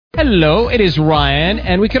Hello, it is Ryan,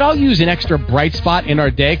 and we could all use an extra bright spot in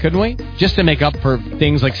our day, couldn't we? Just to make up for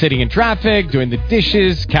things like sitting in traffic, doing the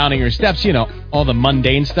dishes, counting your steps, all the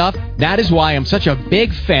mundane stuff. That is why I'm such a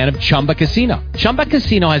big fan of Chumba Casino. Chumba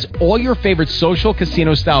Casino has all your favorite social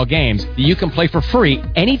casino-style games that you can play for free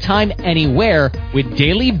anytime, anywhere with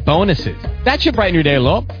daily bonuses. That should brighten your day a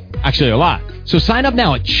little. Actually, a lot. So sign up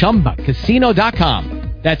now at ChumbaCasino.com.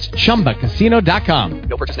 That's ChumbaCasino.com.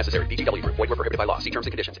 No purchase necessary. VGW Group. Void where prohibited by law. See terms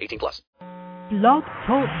and conditions. 18+. Blog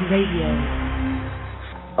Talk Radio.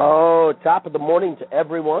 Oh, top of the morning to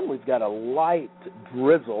everyone. We've got a light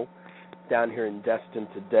drizzle down here in Destin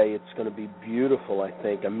today. It's going to be beautiful, I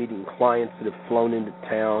think. I'm meeting clients that have flown into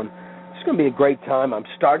town. It's going to be a great time. I'm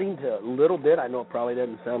starting to, a little bit, I know it probably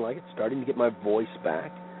doesn't sound like it, starting to get my voice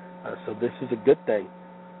back. So this is a good thing.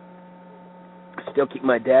 Still keep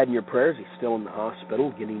my dad in your prayers. He's still in the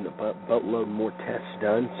hospital getting a boatload more tests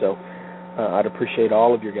done. So I'd appreciate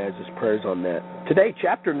all of your guys' prayers on that. Today,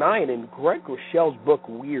 Chapter 9 in Groeschel's book,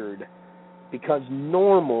 Weird, because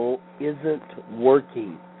normal isn't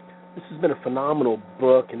working. This has been a phenomenal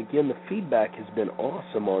book, and again, the feedback has been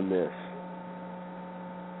awesome on this.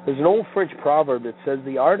 There's an old French proverb that says,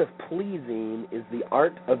 the art of pleasing is the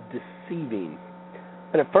art of deceiving.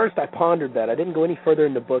 And at first I pondered that. I didn't go any further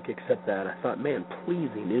in the book except that. I thought, man,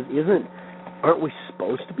 pleasing, aren't we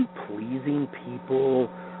supposed to be pleasing people?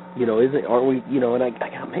 Aren't we, and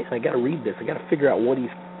I got to read this. I got to figure out what he's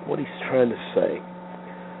trying to say.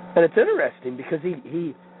 And it's interesting because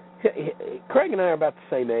he Craig and I are about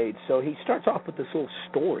the same age, so he starts off with this little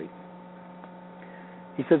story.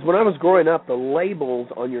 He says, when I was growing up, the labels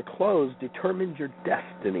on your clothes determined your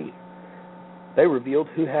destiny. They revealed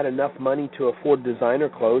who had enough money to afford designer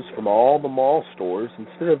clothes from all the mall stores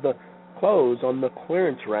instead of the clothes on the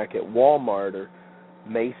clearance rack at Walmart or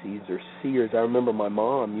Macy's or Sears. I remember my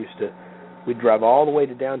mom we'd drive all the way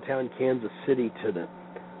to downtown Kansas City to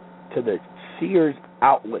the Sears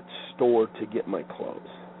outlet store to get my clothes.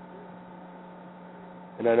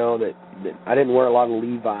 And I know that I didn't wear a lot of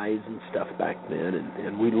Levi's and stuff back then,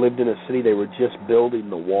 and we lived in a city they were just building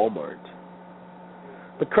the Walmart.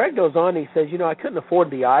 But Craig goes on, he says, I couldn't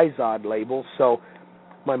afford the Izod label, so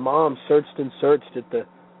my mom searched and searched at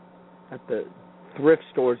the thrift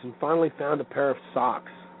stores and finally found a pair of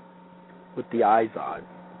socks with the Izod.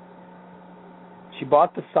 She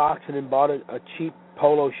bought the socks and then bought a cheap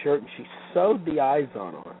polo shirt, and she sewed the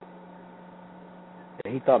Izod on.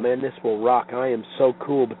 And he thought, man, this will rock. I am so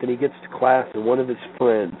cool. But then he gets to class, and one of his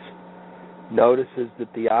friends notices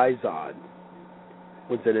that the Izod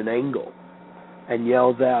was at an angle, and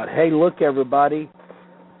yells out, hey, look, everybody,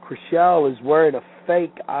 Groeschel is wearing a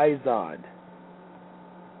fake Izod.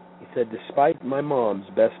 He said, despite my mom's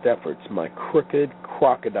best efforts, my crooked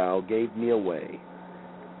crocodile gave me away.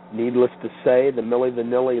 Needless to say, the Milli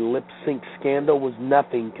Vanilli lip sync scandal was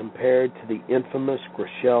nothing compared to the infamous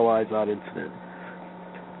Groeschel Izod incident.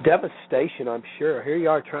 Devastation, I'm sure. Here you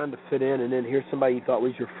are trying to fit in, and then here's somebody you thought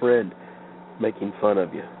was your friend making fun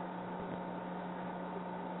of you.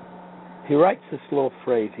 He writes this little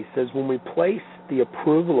phrase. He says, when we place the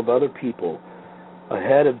approval of other people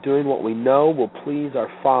ahead of doing what we know will please our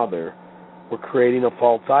Father, we're creating a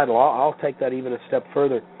false idol. I'll take that even a step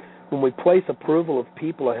further. When we place approval of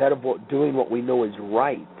people ahead of doing what we know is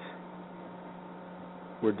right,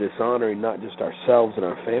 we're dishonoring not just ourselves and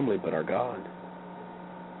our family, but our God.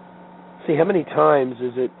 See, how many times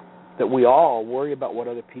is it that we all worry about what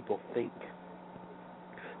other people think?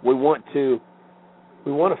 We want to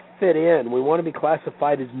fit in. We want to be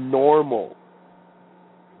classified as normal.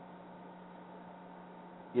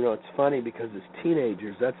 It's funny because as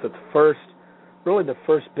teenagers, that's the first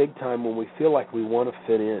big time when we feel like we want to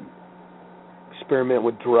fit in. Experiment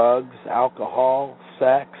with drugs, alcohol,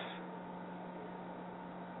 sex.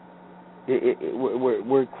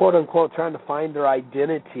 We're quote-unquote trying to find their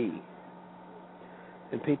identity.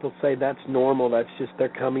 And people say that's normal, that's just their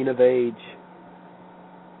coming of age.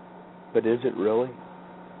 But is it really?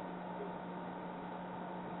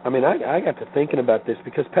 I mean, I got to thinking about this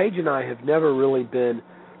because Paige and I have never really been,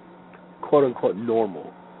 quote-unquote,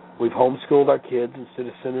 normal. We've homeschooled our kids instead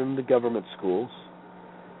of sending them to government schools.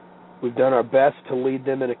 We've done our best to lead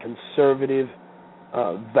them in a conservative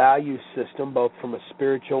value system, both from a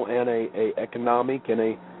spiritual and a economic and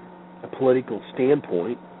a political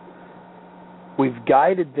standpoint. We've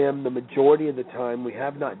guided them the majority of the time. We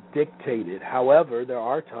have not dictated. However, there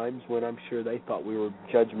are times when I'm sure they thought we were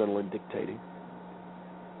judgmental and dictating.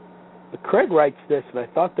 But Craig writes this, and I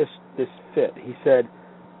thought this fit. He said,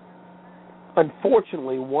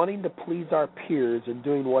 unfortunately, wanting to please our peers and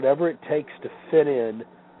doing whatever it takes to fit in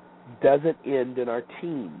doesn't end in our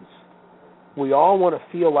teens. We all want to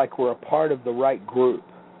feel like we're a part of the right group.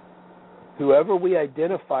 Whoever we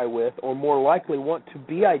identify with, or more likely want to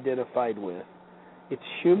be identified with, it's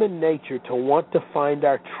human nature to want to find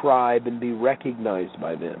our tribe and be recognized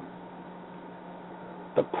by them.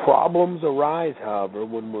 The problems arise, however,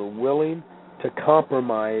 when we're willing to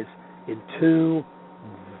compromise in two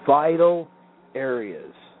vital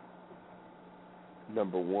areas.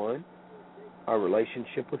 Number one, our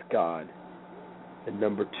relationship with God. And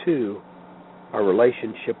number two, our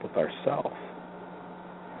relationship with ourselves.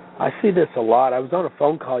 I see this a lot. I was on a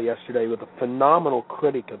phone call yesterday with a phenomenal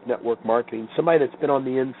critic of network marketing, somebody that's been on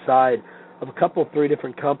the inside of a couple, 3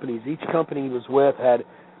 different companies. Each company he was with had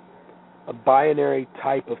a binary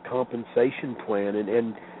type of compensation plan,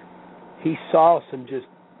 and he saw some just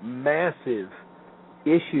massive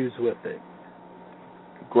issues with it.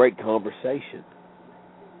 Great conversation.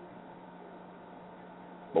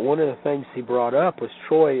 But one of the things he brought up was,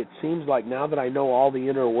 Troy, it seems like now that I know all the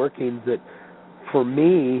inner workings, that for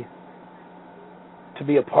me to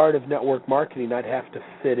be a part of network marketing, I'd have to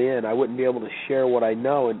fit in. I wouldn't be able to share what I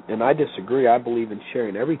know, and I disagree. I believe in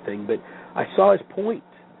sharing everything, but I saw his point.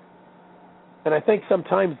 And I think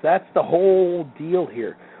sometimes that's the whole deal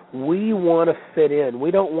here. We want to fit in.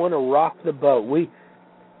 We don't want to rock the boat. We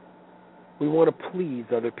want to please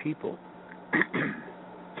other people.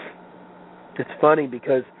 It's funny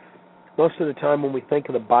because most of the time when we think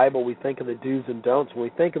of the Bible, we think of the do's and don'ts. When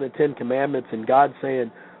we think of the 10 Commandments and God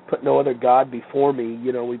saying, put no other God before me,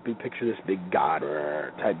 we picture this big God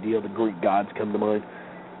type deal. The Greek gods come to mind.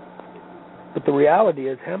 But the reality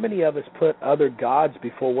is, how many of us put other gods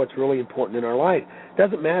before what's really important in our life? It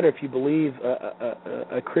doesn't matter if you believe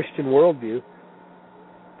a Christian worldview.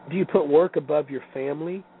 Do you put work above your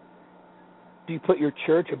family? Do you put your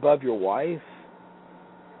church above your wife?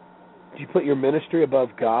 Do you put your ministry above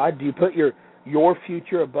God? Do you put your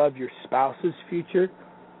future above your spouse's future?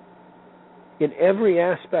 In every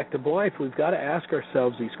aspect of life, we've got to ask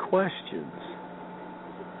ourselves these questions.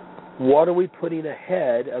 What are we putting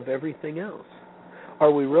ahead of everything else?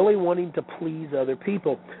 Are we really wanting to please other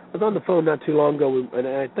people? I was on the phone not too long ago, and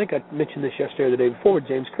I think I mentioned this yesterday or the day before, with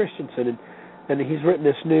James Christensen, and he's written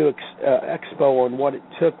this new expo on what it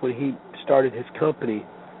took when he started his company,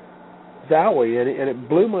 Zowie, and it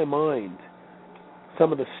blew my mind,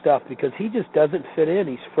 some of the stuff, because he just doesn't fit in.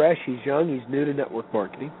 He's fresh, he's young, he's new to network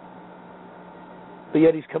marketing, but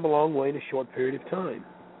yet he's come a long way in a short period of time.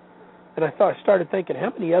 And I started thinking,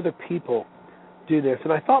 how many other people do this?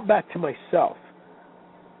 And I thought back to myself.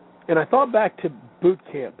 And I thought back to boot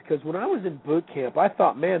camp, because when I was in boot camp, I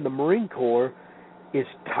thought, man, the Marine Corps is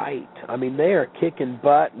tight. I mean, they are kicking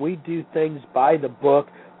butt. We do things by the book.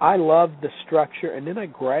 I loved the structure. And then I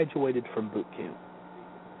graduated from boot camp.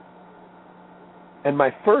 And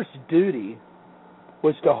my first duty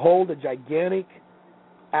was to hold a gigantic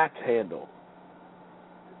axe handle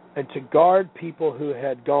and to guard people who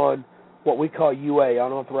had gone what we call UA,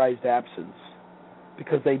 unauthorized absence,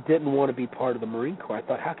 because they didn't want to be part of the Marine Corps. I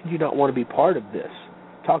thought, how could you not want to be part of this?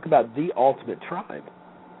 Talk about the ultimate tribe.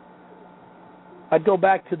 I'd go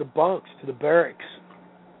back to the bunks, to the barracks.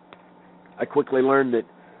 I quickly learned that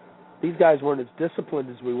these guys weren't as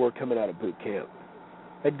disciplined as we were coming out of boot camp.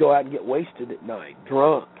 They'd go out and get wasted at night,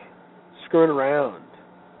 drunk, screwing around,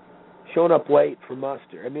 showing up late for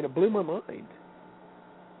muster. I mean, it blew my mind.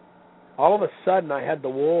 All of a sudden, I had the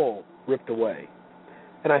wool ripped away.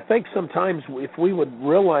 And I think sometimes if we would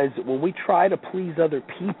realize that when we try to please other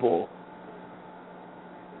people,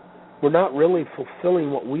 we're not really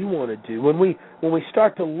fulfilling what we want to do. When we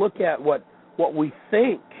start to look at what we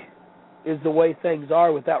think is the way things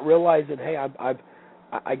are without realizing, hey,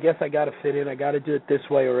 I guess I got to fit in, I got to do it this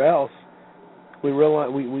way or else, we realize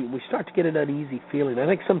we start to get an uneasy feeling. I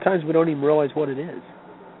think sometimes we don't even realize what it is.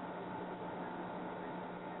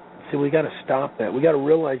 See, we got to stop that. We got to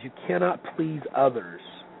realize you cannot please others.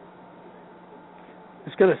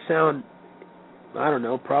 It's going to sound, I don't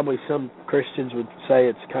know, probably some Christians would say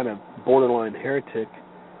it's kind of borderline heretic,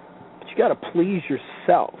 but you got to please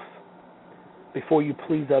yourself before you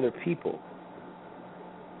please other people.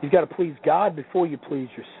 You've got to please God before you please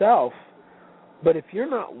yourself. But if you're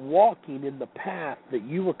not walking in the path that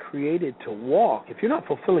you were created to walk, if you're not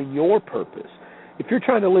fulfilling your purpose, if you're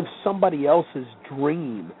trying to live somebody else's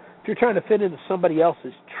dream, if you're trying to fit into somebody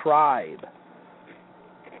else's tribe,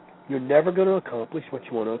 you're never going to accomplish what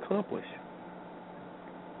you want to accomplish.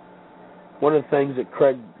 One of the things that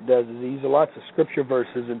Craig does is he uses lots of scripture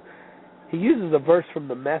verses, and he uses a verse from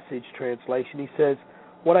the Message translation. He says,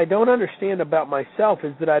 what I don't understand about myself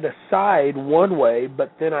is that I decide one way,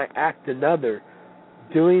 but then I act another,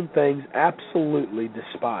 doing things absolutely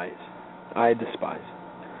I despise.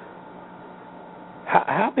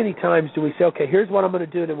 How many times do we say, okay, here's what I'm going to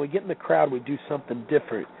do, and then we get in the crowd, we do something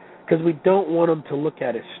different because we don't want them to look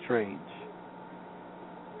at it strange.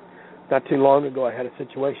 Not too long ago, I had a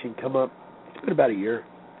situation come up. It's been about a year.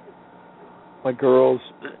 My girls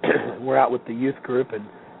were out with the youth group, and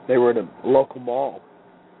they were at a local mall.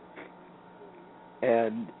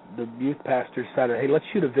 And the youth pastor decided, hey, let's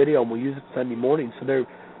shoot a video, and we'll use it Sunday morning. So they're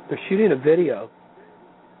shooting a video,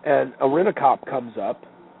 and a rent-a-cop comes up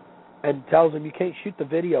and tells them, you can't shoot the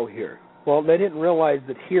video here. Well, they didn't realize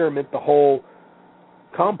that here meant the whole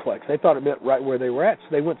complex. They thought it meant right where they were at, so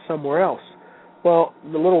they went somewhere else. Well,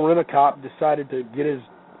 the little rent-a-cop decided to get his,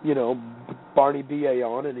 Barney B.A.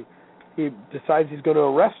 on, and he decides he's going to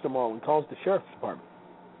arrest them all and calls the sheriff's department.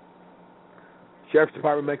 Sheriff's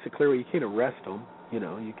department makes it clear, well, you can't arrest them.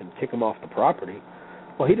 You can kick them off the property.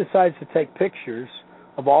 Well, he decides to take pictures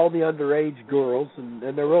of all the underage girls, and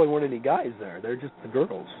there really weren't any guys there. They're just the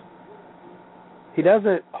girls. He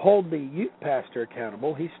doesn't hold the youth pastor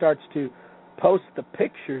accountable. He starts to post the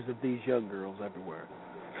pictures of these young girls everywhere.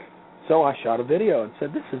 So I shot a video and said,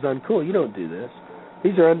 this is uncool. You don't do this.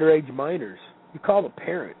 These are underage minors. You call the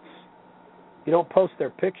parents. You don't post their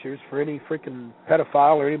pictures for any freaking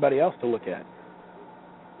pedophile or anybody else to look at.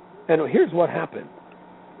 And here's what happened.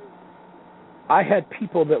 I had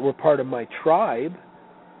people that were part of my tribe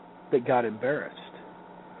that got embarrassed.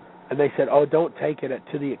 And they said, oh, don't take it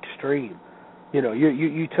to the extreme.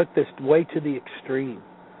 You took this way to the extreme.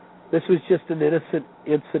 This was just an innocent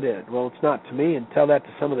incident. Well, it's not to me, and tell that to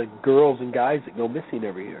some of the girls and guys that go missing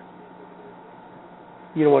every year.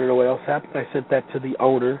 You don't want to know what else happened? I sent that to the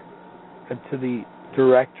owner and to the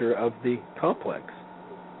director of the complex.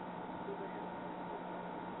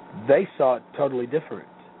 They saw it totally different.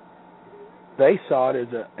 They saw it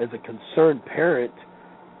as a concerned parent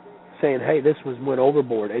saying, hey, this went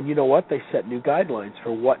overboard. And you know what? They set new guidelines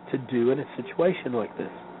for what to do in a situation like this.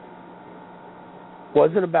 It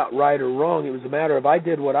wasn't about right or wrong. It was a matter of I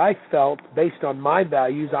did what I felt based on my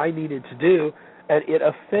values I needed to do, and it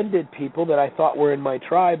offended people that I thought were in my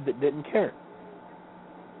tribe that didn't care.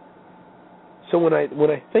 So when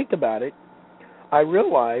I think about it, I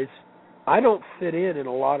realize I don't fit in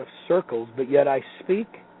a lot of circles, but yet I speak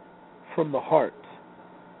from the heart.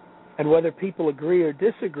 And whether people agree or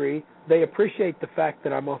disagree, they appreciate the fact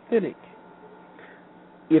that I'm authentic.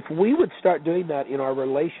 If we would start doing that in our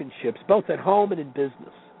relationships, both at home and in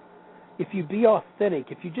business, if you be authentic,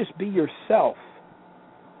 if you just be yourself,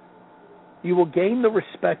 you will gain the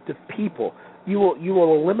respect of people. You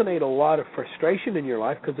will eliminate a lot of frustration in your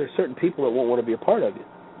life because there's certain people that won't want to be a part of you.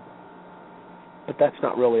 But that's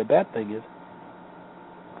not really a bad thing, is it?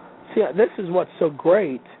 See, this is what's so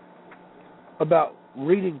great about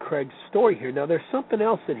reading Craig's story here. Now, there's something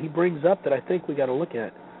else that he brings up that I think we got to look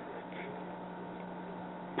at.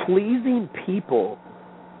 Pleasing people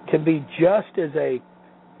can be just as a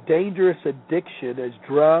dangerous addiction as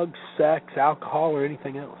drugs, sex, alcohol, or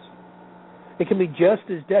anything else. It can be just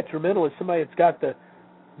as detrimental as somebody that's got the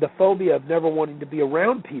phobia of never wanting to be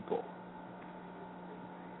around people.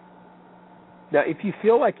 Now, if you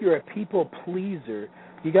feel like you're a people pleaser,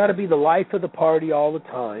 you got to be the life of the party all the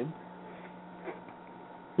time.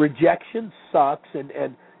 Rejection sucks,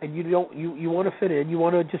 and you want to fit in. You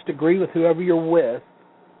want to just agree with whoever you're with,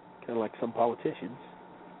 kind of like some politicians.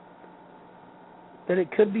 Then it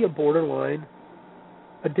could be a borderline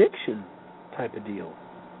addiction type of deal.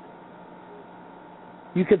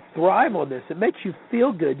 You could thrive on this. It makes you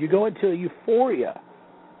feel good. You go into a euphoria.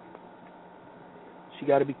 So you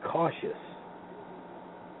got to be cautious.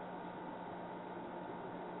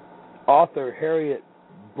 Author Harriet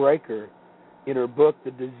Breaker, in her book,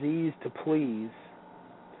 The Disease to Please,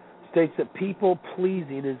 states that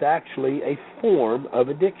people-pleasing is actually a form of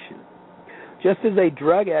addiction. Just as a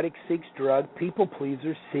drug addict seeks drug,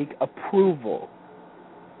 people-pleasers seek approval.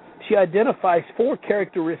 She identifies 4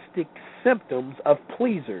 characteristic symptoms of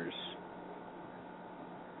pleasers.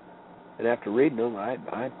 And after reading them, I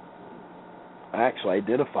actually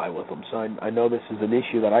identify with them, so I know this is an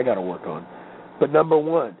issue that I got to work on. But number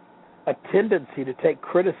 1, a tendency to take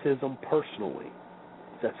criticism personally.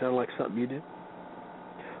 Does that sound like something you do?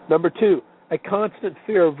 Number 2, a constant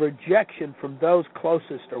fear of rejection from those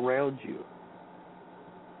closest around you.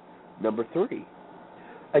 Number 3,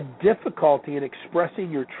 a difficulty in expressing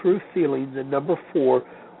your true feelings. And number 4,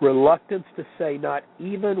 reluctance to say, not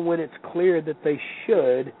even when it's clear that they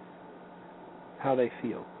should, how they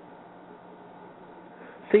feel.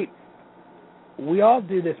 See, we all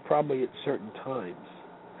do this probably at certain times.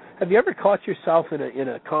 Have you ever caught yourself in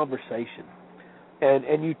a conversation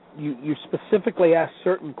and you specifically ask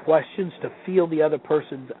certain questions to feel the other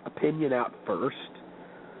person's opinion out first?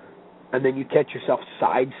 and then you catch yourself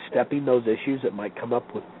sidestepping those issues that might come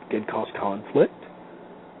up with and cause conflict,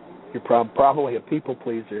 you're probably a people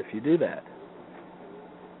pleaser if you do that.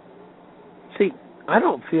 See, I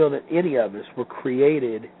don't feel that any of us were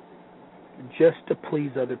created just to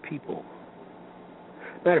please other people.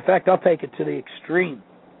 Matter of fact, I'll take it to the extreme.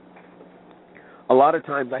 A lot of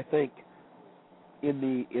times, I think in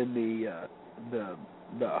the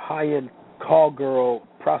high-end call girl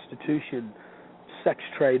prostitution sex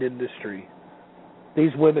trade industry,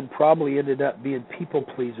 these women probably ended up being people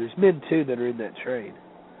pleasers, men too that are in that trade.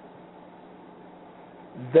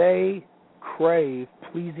 They crave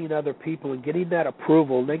pleasing other people and getting that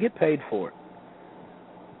approval, and they get paid for it.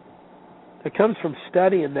 It comes from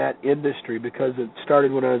studying that industry because it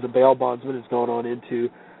started when I was a bail bondsman. It's gone on into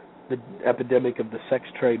the epidemic of the sex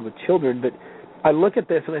trade with children. But I look at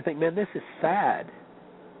this and I think, man, this is sad.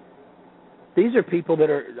 These are people that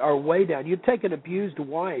are way down. You take an abused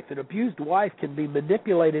wife. An abused wife can be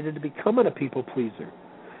manipulated into becoming a people pleaser,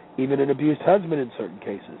 even an abused husband in certain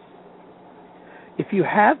cases. If you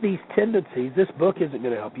have these tendencies, this book isn't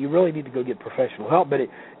going to help you. You really need to go get professional help, but it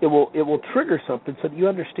will trigger something so that you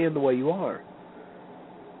understand the way you are.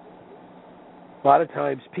 A lot of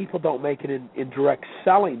times people don't make it in direct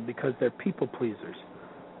selling because they're people pleasers.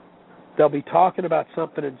 They'll be talking about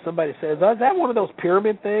something and somebody says, "Oh, is that one of those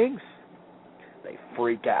pyramid things?" They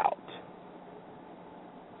freak out.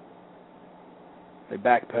 They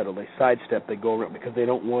backpedal, they sidestep, they go around because they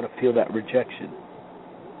don't want to feel that rejection.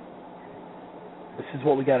 This is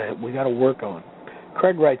what we got to work on.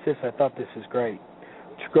 Craig writes this. I thought this is great.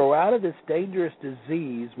 To grow out of this dangerous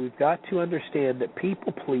disease, we've got to understand that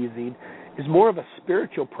people pleasing is more of a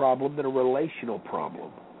spiritual problem than a relational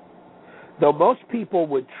problem. Though most people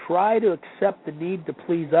would try to accept the need to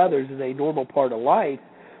please others as a normal part of life,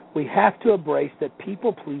 we have to embrace that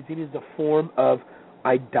people pleasing is a form of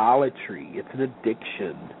idolatry. It's an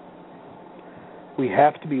addiction. We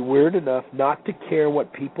have to be weird enough not to care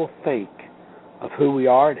what people think of who we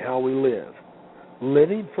are and how we live.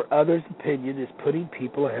 Living for others' opinion is putting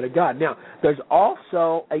people ahead of God. Now, there's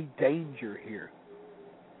also a danger here.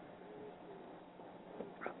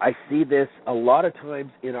 I see this a lot of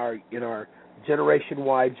times in our Generation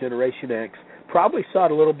Y, Generation X. Probably saw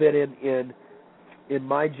it a little bit in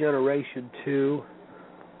my generation too.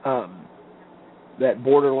 That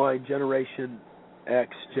borderline Generation X,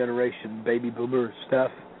 Generation Baby Boomer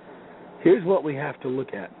stuff. Here's what we have to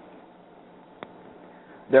look at.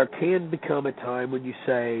 There can become a time when you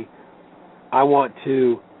say, I want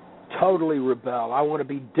to totally rebel. I want to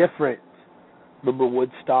be different. Remember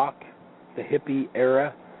Woodstock, the hippie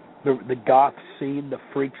era, the goth scene, the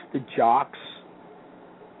freaks, the jocks.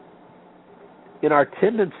 In our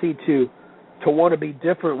tendency to want to be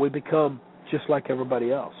different, we become just like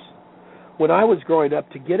everybody else. When I was growing up,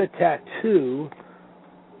 to get a tattoo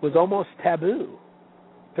was almost taboo.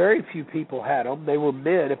 Very few people had them. They were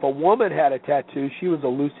men. If a woman had a tattoo, she was a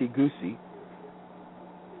loosey-goosey.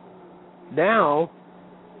 Now,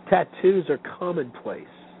 tattoos are commonplace.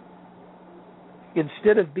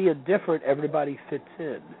 Instead of being different, everybody fits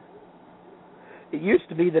in. It used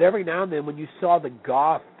to be that every now and then when you saw the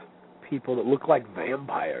goth people that looked like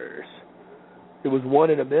vampires, it was one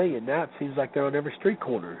in a million. Now it seems like they're on every street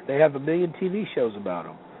corner. They have 1 million TV shows about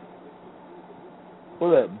them.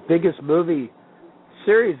 One of the biggest movie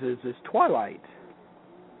series is Twilight.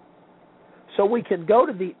 So we can go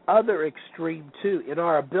to the other extreme too. In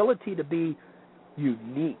our ability to be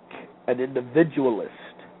unique, an individualist,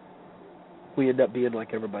 we end up being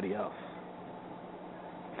like everybody else.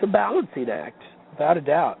 It's a balancing act, without a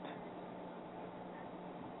doubt.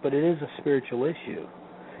 But it is a spiritual issue.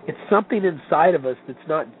 It's something inside of us that's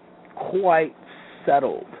not quite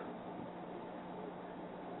settled.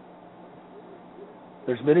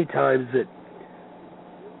 There's many times that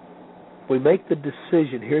we make the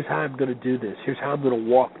decision, here's how I'm going to do this, here's how I'm going to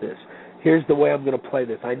walk this, here's the way I'm going to play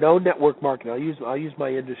this. I know network marketing. I'll use my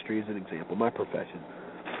industry as an example, my profession.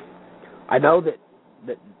 I know that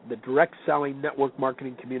the direct selling network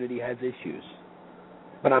marketing community has issues,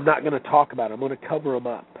 but I'm not going to talk about it. I'm going to cover them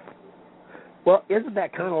up. Well, isn't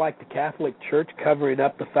that kind of like the Catholic Church covering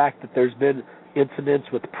up the fact that there's been incidents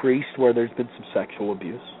with priests where there's been some sexual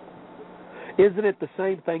abuse? Isn't it the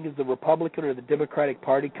same thing as the Republican or the Democratic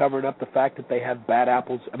Party covering up the fact that they have bad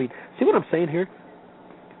apples? I mean, see what I'm saying here?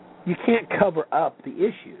 You can't cover up the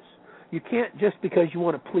issues. You can't, just because you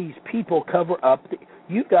want to please people, cover up.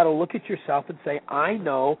 You've got to look at yourself and say, I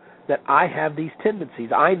know that I have these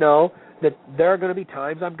tendencies. I know that there are going to be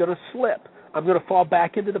times I'm going to slip. I'm going to fall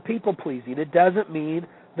back into the people-pleasing. It doesn't mean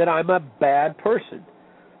that I'm a bad person.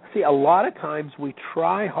 See, a lot of times we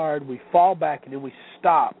try hard, we fall back, and then we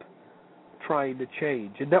stop trying to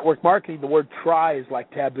change. In network marketing, the word try is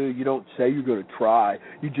like taboo. You don't say you're going to try.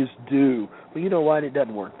 You just do. Well, you know what? It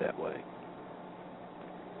doesn't work that way.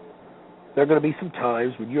 There are going to be some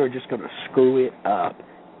times when you're just going to screw it up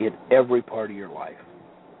in every part of your life.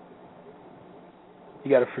 You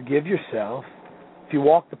got to forgive yourself. If you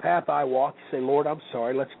walk the path I walk, you say, Lord, I'm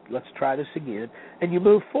sorry. Let's try this again. And you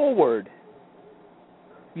move forward.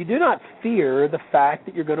 You do not fear the fact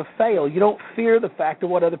that you're going to fail. You don't fear the fact of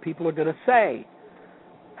what other people are going to say.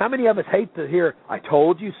 How many of us hate to hear, I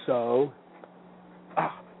told you so?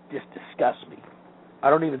 Just disgusts me. I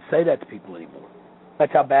don't even say that to people anymore.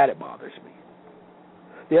 That's how bad it bothers me.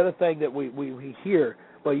 The other thing that we hear,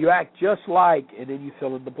 well, you act just like, and then you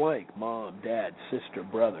fill in the blank. Mom, dad, sister,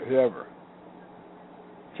 brother, whoever.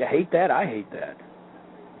 Do you hate that? I hate that.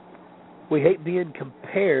 We hate being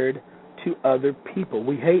compared to other people.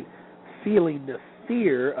 We hate feeling the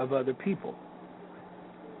fear of other people.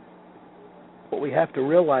 What we have to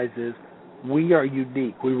realize is we are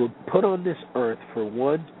unique. We were put on this earth for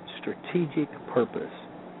one strategic purpose.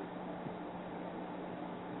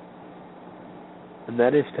 And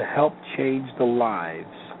that is to help change the lives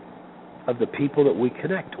of the people that we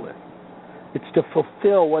connect with. It's to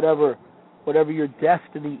fulfill whatever your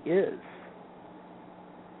destiny is.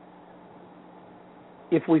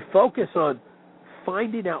 If we focus on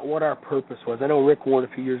finding out what our purpose was, I know Rick Warren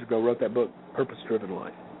a few years ago wrote that book, Purpose-Driven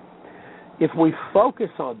Life. If we focus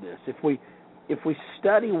on this, if we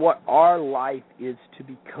study what our life is to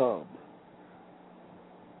become,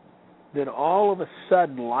 then all of a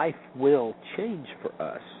sudden life will change for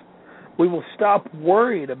us. We will stop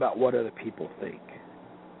worrying about what other people think.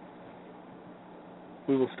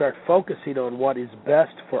 We will start focusing on what is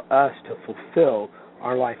best for us to fulfill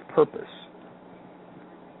our life purpose.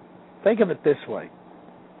 Think of it this way,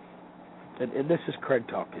 and this is Craig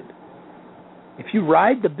talking. If you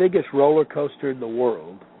ride the biggest roller coaster in the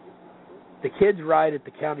world, the kids ride at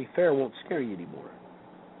the county fair won't scare you anymore.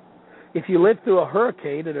 If you live through a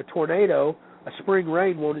hurricane and a tornado, a spring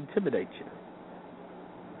rain won't intimidate you.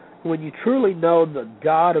 When you truly know the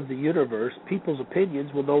God of the universe, people's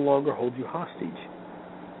opinions will no longer hold you hostage.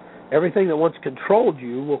 Everything that once controlled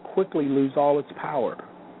you will quickly lose all its power.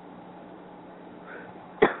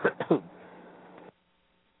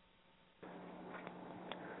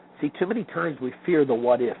 See, too many times we fear the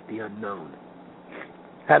what if, the unknown.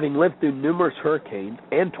 Having lived through numerous hurricanes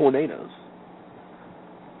and tornadoes,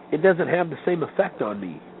 it doesn't have the same effect on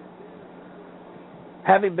me.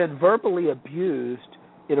 Having been verbally abused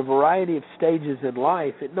in a variety of stages in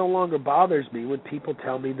life, it no longer bothers me when people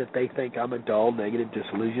tell me that they think I'm a dull, negative,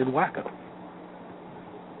 disillusioned wacko.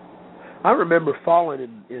 I remember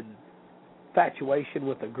falling in infatuation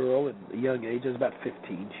with a girl at a young age. I was about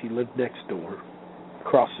 15. She lived next door,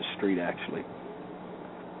 across the street actually.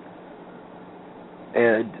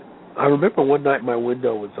 And I remember one night my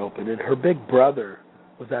window was open and her big brother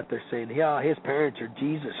was out there saying, yeah, his parents are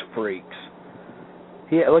Jesus freaks.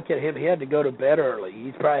 Look at him, he had to go to bed early.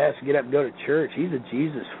 He probably has to get up and go to church. He's a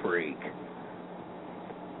Jesus freak.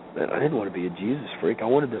 Man, I didn't want to be a Jesus freak. I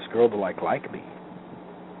wanted this girl to like me.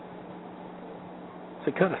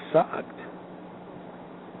 So it kind of sucked.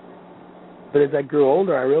 But as I grew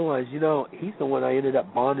older, I realized, he's the one I ended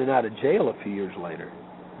up bonding out of jail a few years later.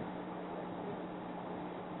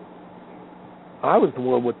 I was the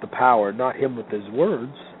one with the power, not him with his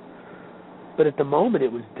words. But at the moment,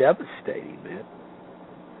 it was devastating, man.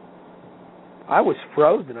 I was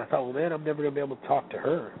frozen. I thought, well, man, I'm never going to be able to talk to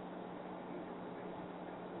her.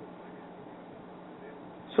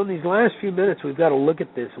 So in these last few minutes, we've got to look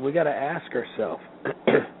at this, and we've got to ask ourselves,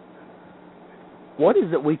 what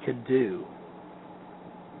is it we can do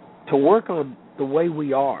to work on the way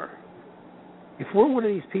we are? If we're one of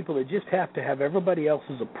these people that just have to have everybody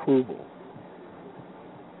else's approval,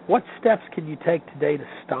 what steps can you take today to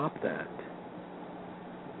stop that?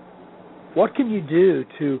 What can you do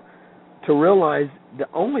to realize the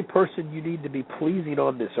only person you need to be pleasing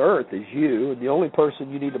on this earth is you, and the only person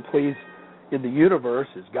you need to please in the universe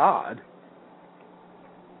is God?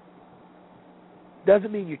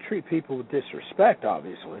 Doesn't mean you treat people with disrespect,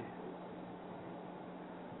 obviously.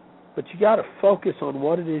 But you got to focus on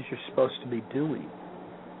what it is you're supposed to be doing.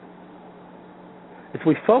 If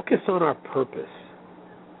we focus on our purpose,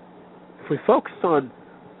 if we focus on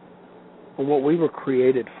what we were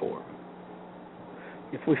created for,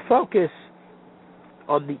 if we focus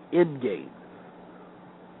on the end game,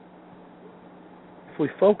 if we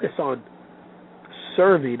focus on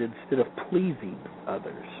serving instead of pleasing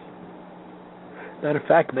others, matter of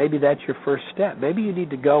fact, maybe that's your first step. Maybe you need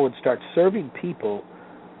to go and start serving people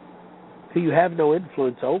who you have no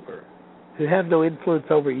influence over. who have no influence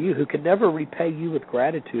over you, who can never repay you with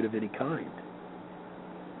gratitude of any kind.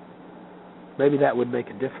 Maybe that would make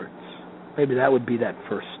a difference. Maybe that would be that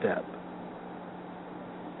first step.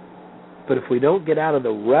 But if we don't get out of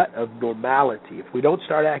the rut of normality, if we don't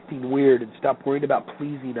start acting weird and stop worrying about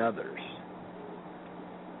pleasing others,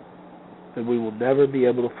 then we will never be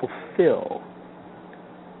able to fulfill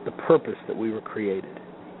the purpose that we were created.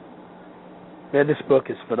 Man, this book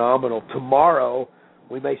is phenomenal. Tomorrow,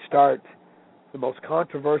 we may start the most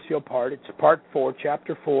controversial part. It's part 4,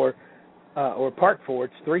 chapter 4, or part 4.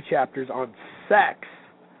 It's 3 chapters on sex,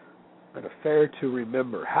 an affair to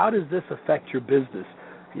remember. How does this affect your business?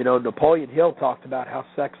 You know, Napoleon Hill talked about how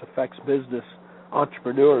sex affects business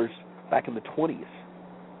entrepreneurs back in the 20s.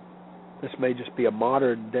 This may just be a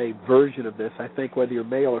modern-day version of this. I think whether you're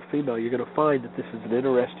male or female, you're going to find that this is an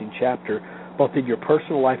interesting chapter, both in your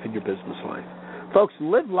personal life and your business life. Folks,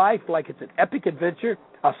 live life like it's an epic adventure.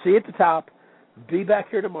 I'll see you at the top. Be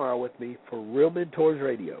back here tomorrow with me for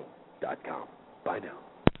RealMentorsRadio.com. Bye now.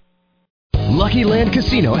 Lucky Land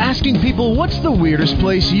Casino, asking people, what's the weirdest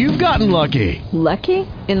place you've gotten lucky? Lucky?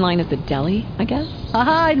 In line at the deli, I guess?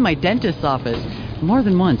 Aha, in my dentist's office. More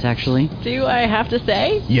than once, actually. Do I have to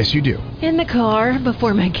say? Yes, you do. In the car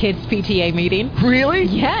before my kids' PTA meeting. Really?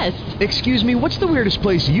 Yes. Excuse me, what's the weirdest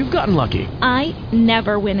place you've gotten lucky? I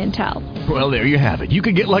never win and tell. Well, there you have it. You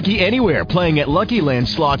can get lucky anywhere, playing at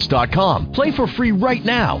LuckyLandSlots.com. Play for free right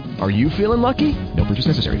now. Are you feeling lucky? No purchase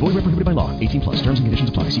necessary. Void where prohibited by law. 18+. Terms and conditions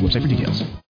apply. See website for details.